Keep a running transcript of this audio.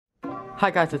Hi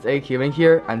guys, it's AQing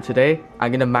here, and today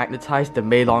I'm gonna magnetize the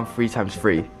Meilong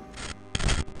 3x3.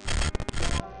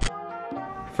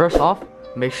 First off,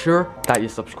 make sure that you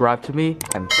subscribe to me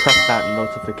and press that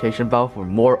notification bell for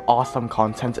more awesome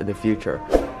content in the future.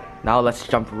 Now let's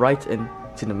jump right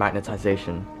into the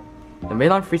magnetization. The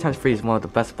Meilong 3x3 is one of the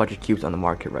best budget cubes on the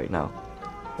market right now.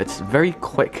 It's very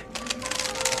quick,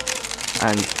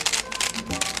 and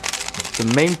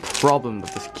the main problem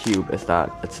with this cube is that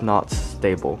it's not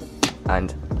stable,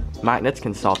 and magnets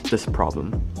can solve this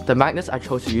problem. The magnets I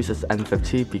chose to use is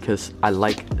N50 because I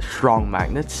like strong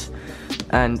magnets,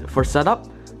 and for setup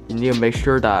you need to make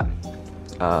sure that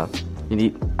you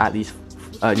need at least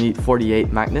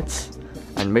 48 magnets,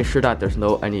 and make sure that there's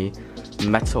no any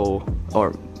metal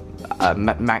or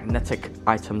magnetic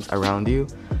items around you,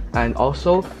 and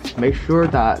also make sure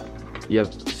that you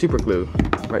have super glue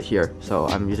right here. So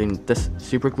I'm using this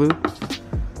super glue.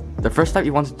 The first step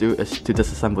you want to do is to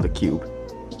disassemble the cube.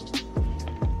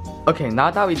 Okay, now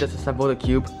that we disassemble the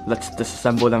cube, let's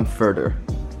disassemble them further.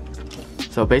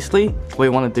 So basically, what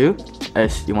you want to do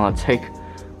is you want to take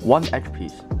one edge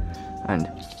piece and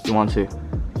you want to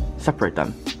separate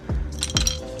them.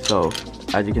 So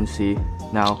as you can see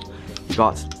now, you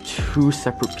got two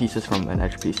separate pieces from an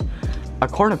edge piece. A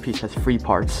corner piece has 3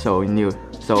 parts, so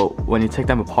when you take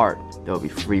them apart, there will be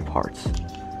 3 parts.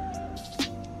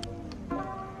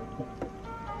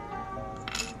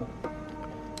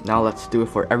 Now let's do it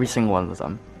for every single one of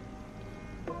them.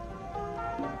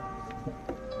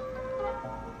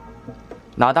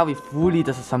 Now that we fully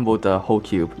disassembled the whole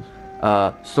cube,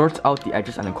 sort out the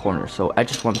edges and the corners. So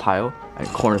edges one pile and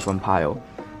corners one pile.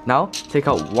 Now take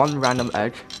out one random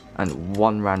edge and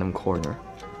one random corner,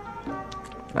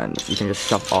 and you can just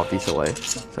shove all these away.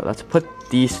 So let's put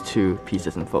these 2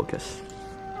 pieces in focus.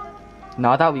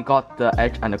 Now that we got the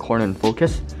edge and the corner in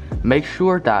focus, make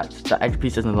sure that the edge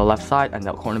piece is on the left side and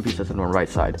the corner piece is on the right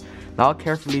side. Now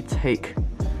carefully take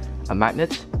a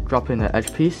magnet, drop in the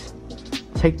edge piece,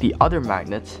 take the other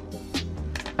magnet,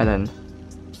 and then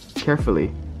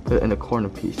carefully put it in the corner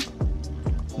piece.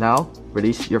 Now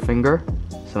release your finger.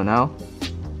 So now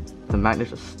the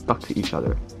magnets are stuck to each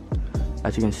other.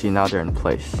 As you can see, now they're in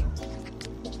place.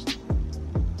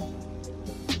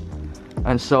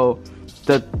 And so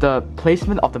the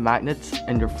placement of the magnets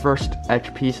in your first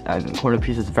edge piece and corner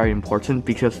piece is very important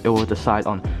because it will decide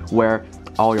on where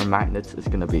all your magnets is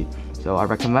gonna be. So I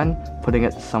recommend putting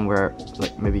it somewhere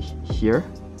like maybe here,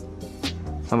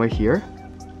 somewhere here.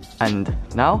 And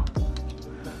now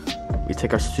we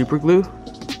take our super glue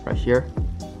right here,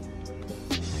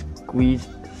 squeeze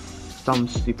some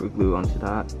super glue onto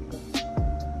that.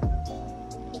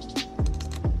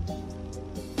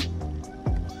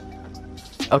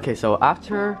 Okay, so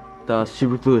after the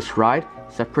super glue is dried,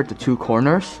 separate the 2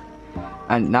 corners,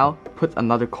 and now put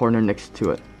another corner next to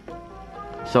it.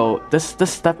 So this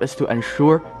step is to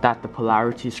ensure that the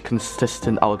polarity is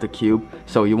consistent out of the cube,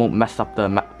 so you won't mess up the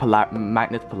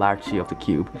magnet polarity of the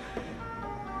cube.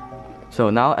 So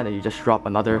now, and then you just drop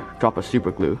a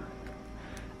super glue,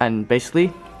 and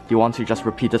basically you want to just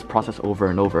repeat this process over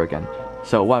and over again.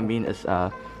 So what I mean is,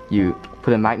 you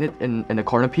put a magnet in the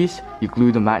corner piece, you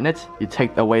glue the magnet, you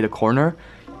take away the corner.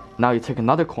 Now you take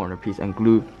another corner piece and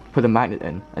put a magnet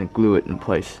in and glue it in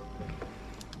place.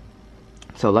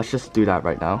 So let's just do that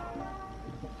right now.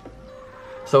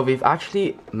 So we've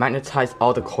actually magnetized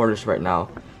all the corners right now.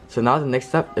 So now the next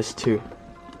step is to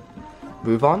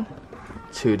move on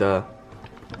to the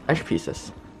edge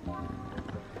pieces.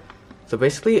 So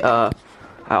basically, I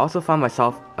also found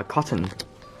myself a cotton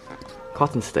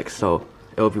stick, so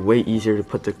it will be way easier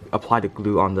to apply the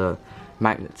glue on the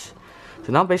magnets.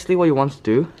 So now basically what you want to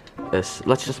do is,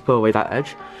 let's just put away that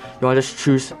edge. You want to just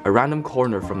choose a random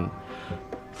corner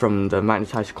from the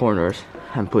magnetized corners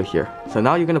and put it here. So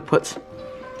now you're going to put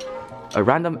a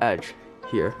random edge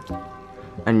here,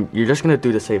 and you're just going to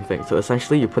do the same thing. So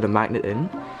essentially you put a magnet in.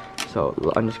 So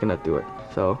I'm just going to do it.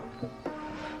 So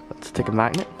let's take a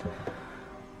magnet.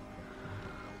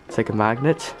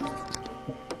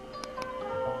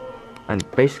 And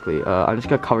basically, I'm just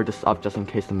gonna cover this up just in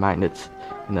case the magnet's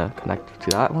gonna connect to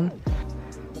that one.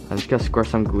 I'm just gonna squirt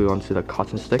some glue onto the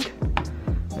cotton stick.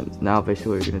 And now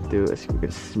basically what we're gonna do is we're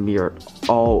gonna smear it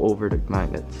all over the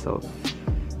magnet, so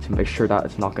to make sure that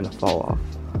it's not gonna fall off.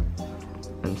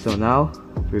 And so now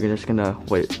we're just gonna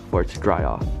wait for it to dry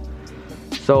off.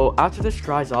 So after this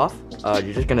dries off,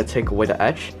 you're just gonna take away the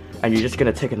edge, and you're just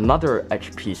gonna take another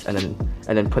edge piece and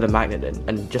then put a magnet in,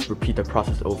 and just repeat the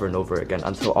process over and over again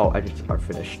until all edges are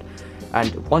finished.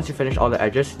 And once you finish all the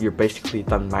edges, you're basically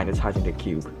done magnetizing the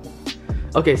cube.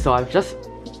 Okay, so I've just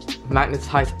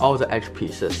magnetized all the edge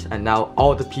pieces, and now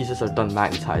all the pieces are done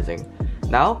magnetizing.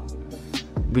 Now,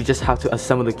 we just have to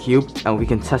assemble the cube and we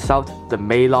can test out the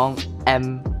Meilong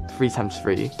M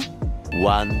 3x3.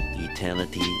 One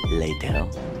eternity later.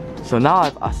 So now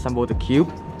I've assembled the cube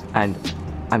and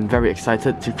I'm very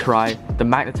excited to try the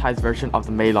magnetized version of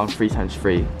the Meilong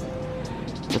 3x3.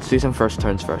 Let's do some first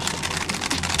turns first.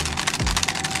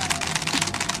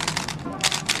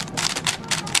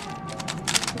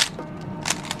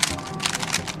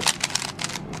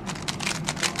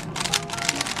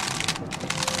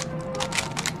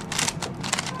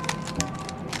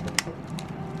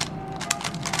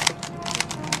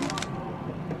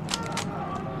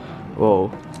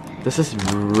 Whoa, this is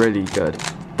really good.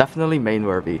 Definitely main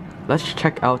worthy. Let's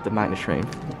check out the magnet train.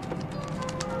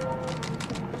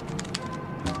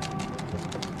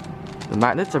 The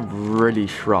magnets are really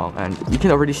strong and you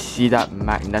can already see that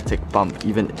magnetic bump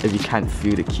even if you can't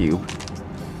feel the cube.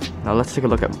 Now let's take a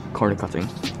look at corner cutting.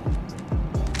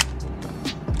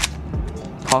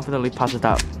 Confidently passes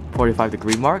that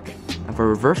 45-degree mark, and for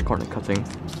reverse corner cutting,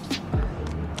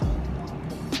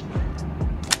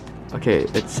 okay,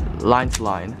 it's line to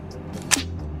line.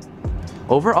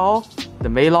 Overall, the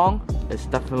Meilong is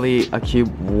definitely a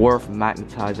cube worth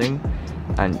magnetizing,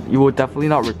 and you will definitely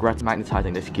not regret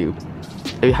magnetizing this cube.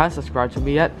 If you haven't subscribed to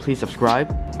me yet, please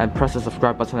subscribe and press the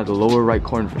subscribe button at the lower right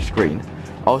corner of your screen.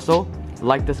 Also,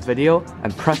 like this video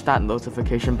and press that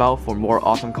notification bell for more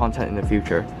awesome content in the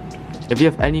future. If you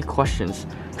have any questions,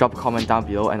 drop a comment down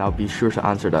below and I'll be sure to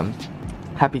answer them.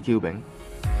 Happy cubing!